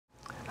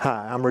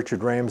Hi, I'm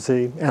Richard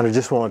Ramsey, and I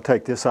just want to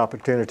take this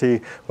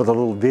opportunity with a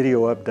little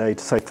video update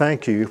to say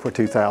thank you for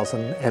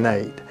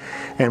 2008.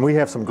 And we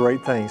have some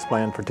great things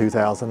planned for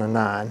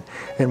 2009.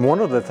 And one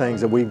of the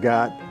things that we've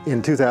got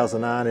in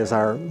 2009 is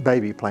our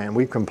baby plan.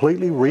 We've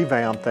completely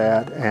revamped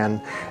that and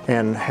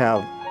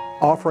have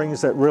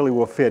offerings that really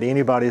will fit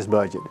anybody's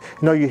budget.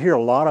 You know, you hear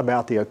a lot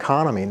about the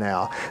economy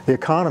now. The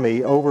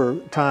economy over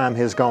time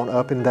has gone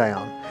up and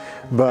down,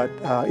 but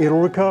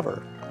it'll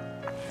recover.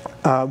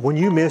 When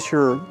you miss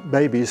your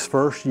baby's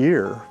first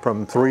year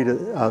from 3 to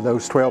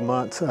those 12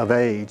 months of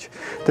age,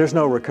 there's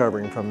no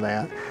recovering from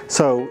that.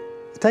 So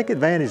take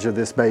advantage of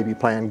this baby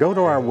plan. Go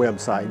to our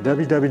website,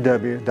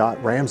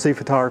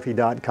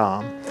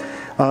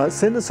 www.ramseyphotography.com.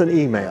 Send us an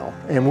email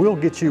and we'll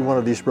get you one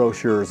of these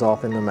brochures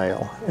off in the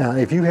mail.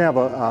 If you have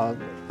a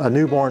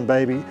newborn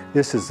baby,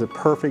 this is the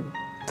perfect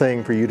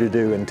thing for you to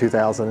do in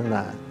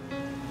 2009.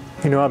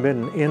 You know, I've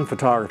been in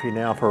photography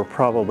now for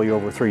probably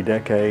over 3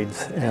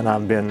 decades, and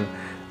I've been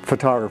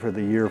Photographer of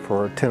the Year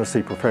for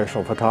Tennessee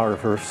Professional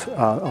Photographers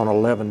on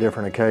 11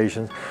 different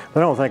occasions. But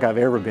I don't think I've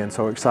ever been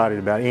so excited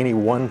about any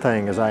one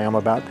thing as I am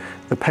about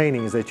the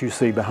paintings that you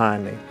see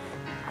behind me.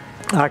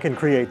 I can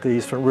create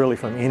these really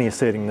from any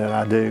setting that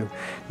I do.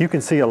 You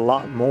can see a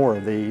lot more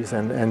of these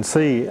and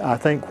see, I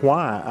think,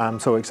 why I'm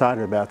so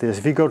excited about this.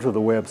 If you go to the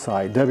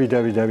website,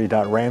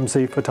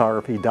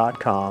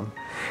 www.ramseyphotography.com,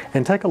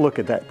 and take a look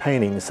at that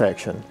painting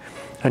section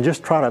and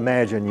just try to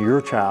imagine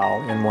your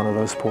child in one of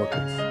those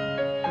portraits.